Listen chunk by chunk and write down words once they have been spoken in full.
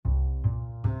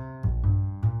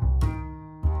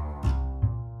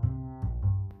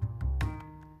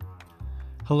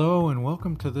Hello and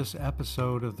welcome to this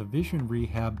episode of the Vision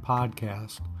Rehab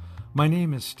Podcast. My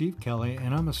name is Steve Kelly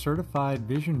and I'm a certified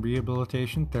vision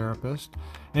rehabilitation therapist,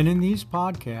 and in these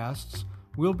podcasts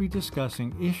we'll be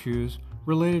discussing issues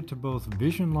related to both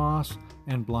vision loss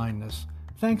and blindness.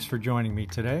 Thanks for joining me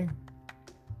today.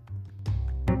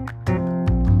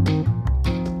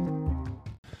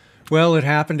 Well, it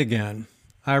happened again.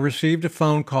 I received a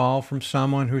phone call from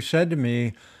someone who said to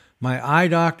me, "My eye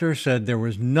doctor said there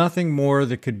was nothing more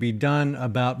that could be done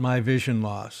about my vision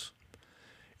loss."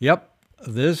 Yep,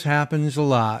 this happens a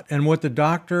lot. And what the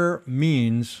doctor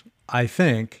means, I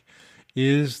think,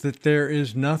 is that there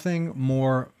is nothing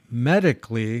more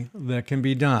medically that can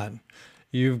be done.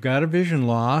 You've got a vision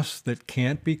loss that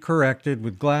can't be corrected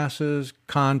with glasses,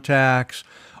 contacts,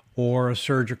 or a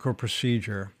surgical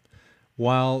procedure.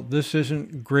 While this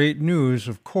isn't great news,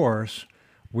 of course,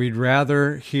 we'd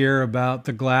rather hear about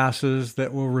the glasses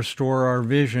that will restore our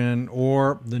vision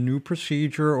or the new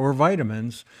procedure or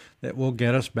vitamins that will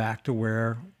get us back to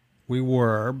where we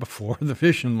were before the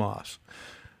vision loss.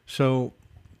 So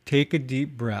take a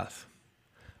deep breath.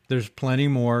 There's plenty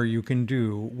more you can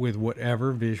do with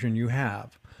whatever vision you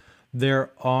have.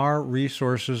 There are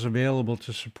resources available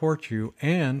to support you,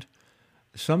 and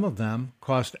some of them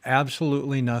cost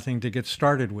absolutely nothing to get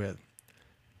started with.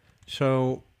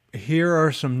 So here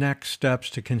are some next steps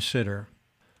to consider.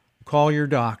 Call your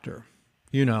doctor,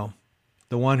 the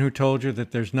one who told you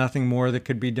that there's nothing more that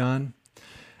could be done,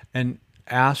 and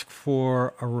ask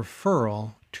for a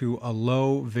referral to a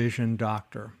low vision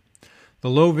doctor. The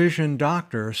low vision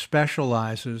doctor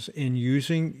specializes in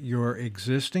using your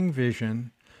existing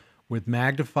vision with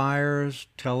magnifiers,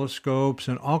 telescopes,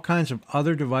 and all kinds of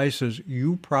other devices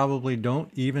you probably don't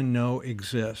even know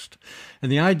exist. And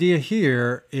the idea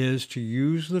here is to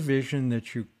use the vision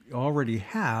that you already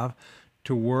have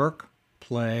to work,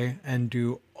 play, and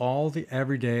do all the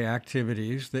everyday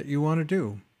activities that you want to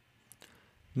do.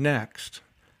 Next,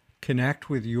 connect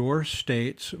with your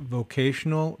state's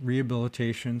vocational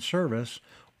rehabilitation service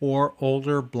or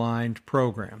older blind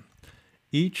program.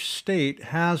 Each state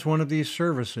has one of these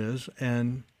services,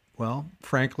 and,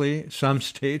 frankly, some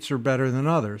states are better than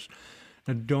others.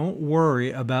 Now, don't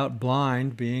worry about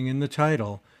blind being in the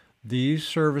title. These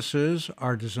services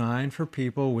are designed for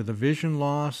people with a vision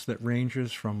loss that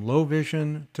ranges from low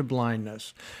vision to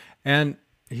blindness. And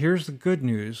here's the good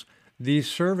news.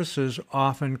 These services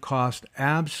often cost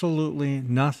absolutely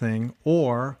nothing,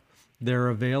 or they're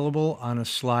available on a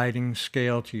sliding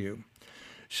scale to you.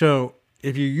 So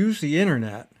if you use the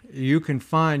internet, you can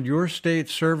find your state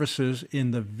services in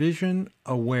the Vision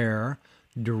Aware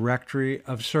directory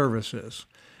of services.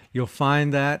 You'll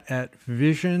find that at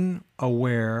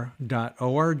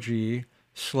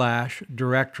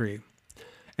visionaware.org/directory.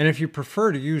 And if you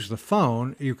prefer to use the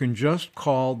phone, you can just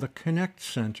call the Connect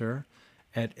Center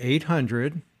at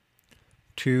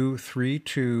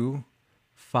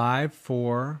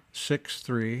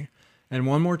 800-232-5463. And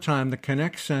one more time, the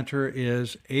Connect Center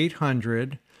is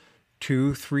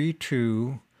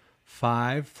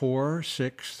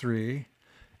 800-232-5463,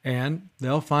 and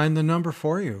they'll find the number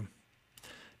for you.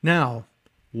 Now,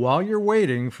 while you're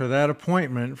waiting for that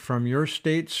appointment from your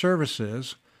state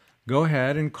services, go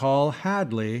ahead and call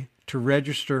Hadley to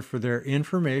register for their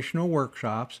informational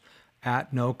workshops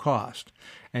at no cost.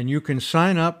 And you can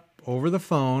sign up over the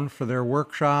phone for their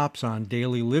workshops on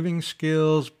daily living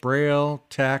skills, Braille,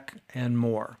 tech, and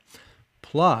more.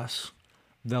 Plus,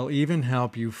 they'll even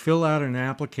help you fill out an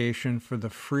application for the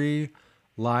free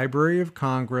Library of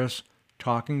Congress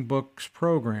Talking Books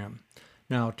program.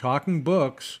 Now, Talking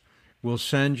Books will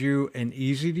send you an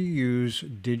easy-to-use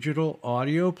digital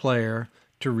audio player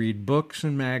to read books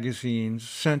and magazines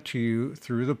sent to you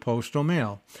through the postal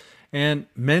mail. And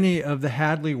many of the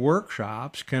Hadley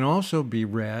workshops can also be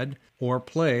read or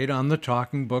played on the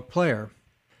Talking Book player.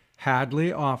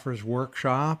 Hadley offers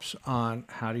workshops on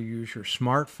how to use your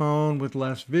smartphone with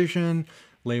less vision,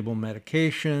 label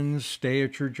medications, stay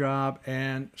at your job,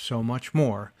 and so much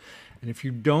more. And if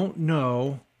you don't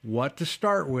know what to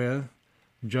start with,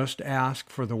 just ask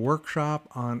for the workshop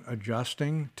on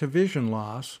adjusting to vision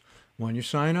loss when you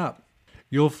sign up.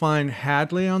 You'll find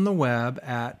Hadley on the web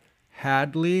at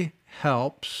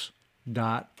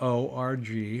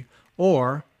hadleyhelps.org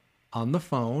or on the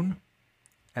phone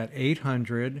at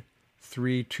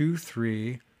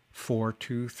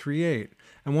 800-323-4238.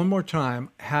 And one more time,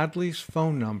 Hadley's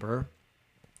phone number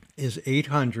is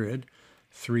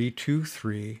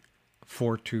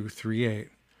 800-323-4238.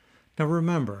 Now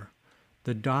remember,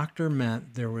 the doctor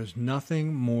meant there was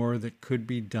nothing more that could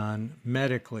be done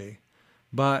medically,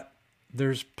 but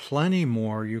there's plenty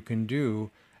more you can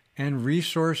do, and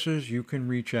resources you can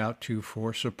reach out to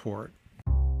for support.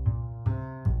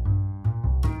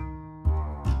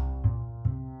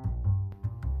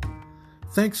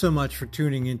 Thanks so much for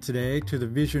tuning in today to the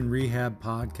Vision Rehab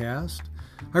Podcast.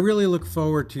 I really look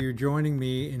forward to you joining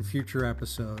me in future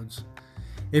episodes.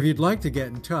 If you'd like to get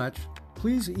in touch,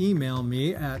 please email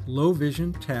me at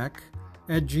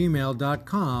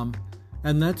lowvisiontech@gmail.com,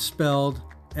 and that's spelled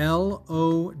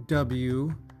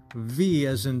LOWV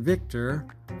as in Victor,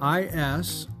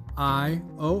 ISIONTECH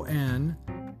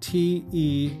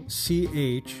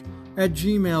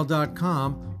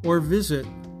 @gmail.com, or visit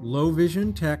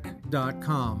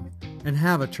lowvisiontech.com, and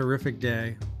have a terrific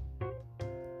day.